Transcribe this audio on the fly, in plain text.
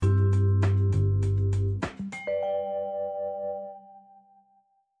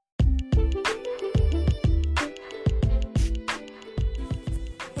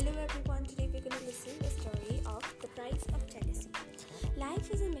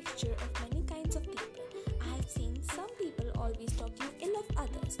mixture of many kinds of people. I have seen some people always talking ill of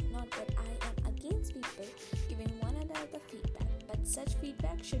others. Not that I am against people giving one another feedback, but such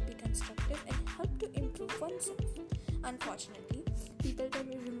feedback should be constructive and help to improve oneself. Unfortunately, people can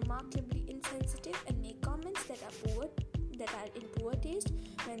be remarkably insensitive and make comments that are in poor taste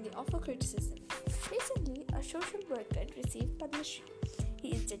when they offer criticism. Recently, a social worker received Padma Shri. He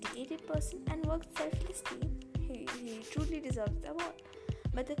is a dedicated person and works selflessly. He truly deserves the award.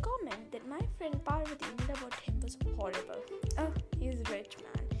 But the comment that my friend Parvati made about him was horrible. Oh, he is a rich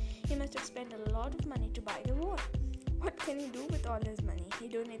man. He must have spent a lot of money to buy the award. What can he do with all his money? He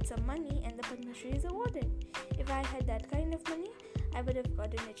donates some money and the Padma Shri is awarded. If I had that kind of money, I would have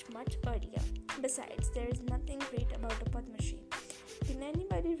gotten it much earlier. Besides, there is nothing great about a Padma Shri. Can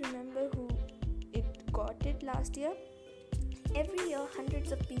anybody remember who got it last year? Every year,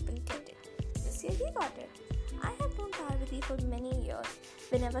 hundreds of people get it. This year, he got it. I have known Parvati for many years.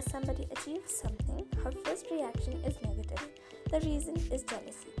 Whenever somebody achieves something, her first reaction is negative. The reason is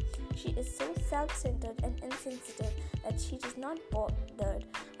jealousy. She is so self-centered and insensitive that she is not bothered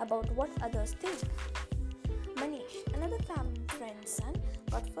about what others think. Manish, another friend's son,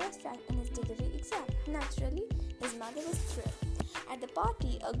 got first rank in his degree exam. Naturally, his mother was thrilled. At the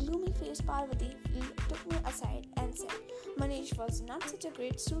party, a gloomy-faced Parvati took me aside and said, Manish was not such a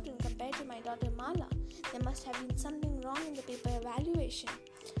great student compared to my daughter Mala. There must have been something wrong in the paper evaluation.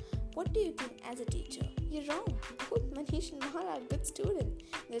 What do you think as a teacher? You're wrong. Both Manish and Mala are good students.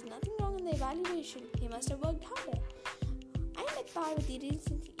 There's nothing wrong in the evaluation. He must have worked harder. I met Parvati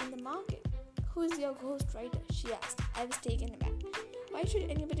recently in the market. Who is your ghostwriter? She asked. I was taken aback. Why should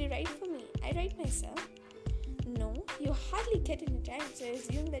anybody write for me? I write myself. No, you hardly get any time, so I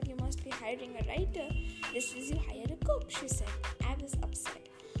assume that you must be hiring a writer. Just as you hire a cook, she said. I was upset.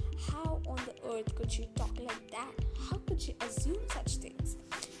 How on the earth could she talk like that? How could she assume such things?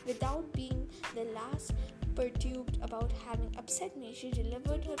 Without being the last perturbed about having upset me, she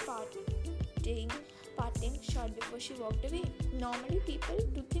delivered her parting shot before she walked away. Normally people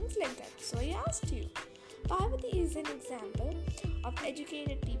do things like that, so I asked you. Parvati is an example of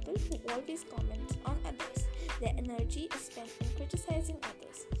educated people who always comment on others. Their energy is spent in criticizing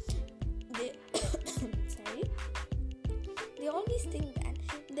others. They always think that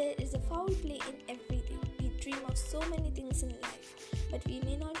there is a foul play in everything. We dream of so many things in life, but we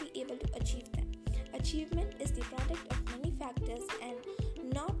may not be able to achieve them. Achievement is the product of many factors and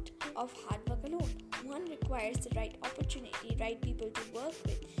not of hard work alone. One requires the right opportunity, right people to work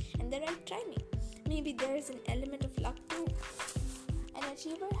with, and the right timing. Maybe there is an element of luck too. An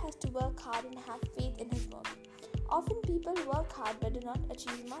achiever has to work hard and have faith in his work. Often people work hard but do not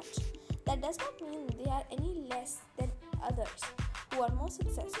achieve much. That does not mean they are any less than others who are more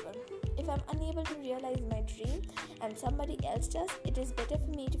successful. If I am unable to realize my dream and somebody else does, it is better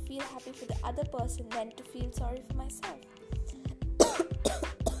for me to feel happy for the other person than to feel sorry for myself.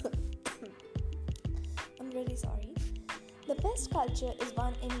 I'm really sorry. The best culture is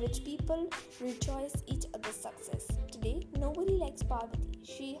one in which people rejoice each other's success. Today, nobody likes Parvati.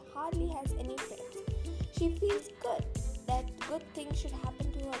 She hardly has any friends. She feels good that good things should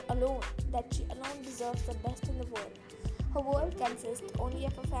happen to her alone, that she alone deserves the best in the world. Her world consists only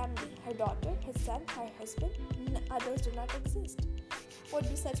of her family, her daughter, her son, her husband. Others do not exist. What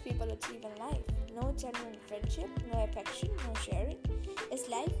do such people achieve in life? No genuine friendship, no affection, no sharing. Is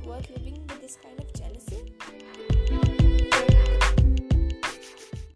life worth living with this kind of jealousy?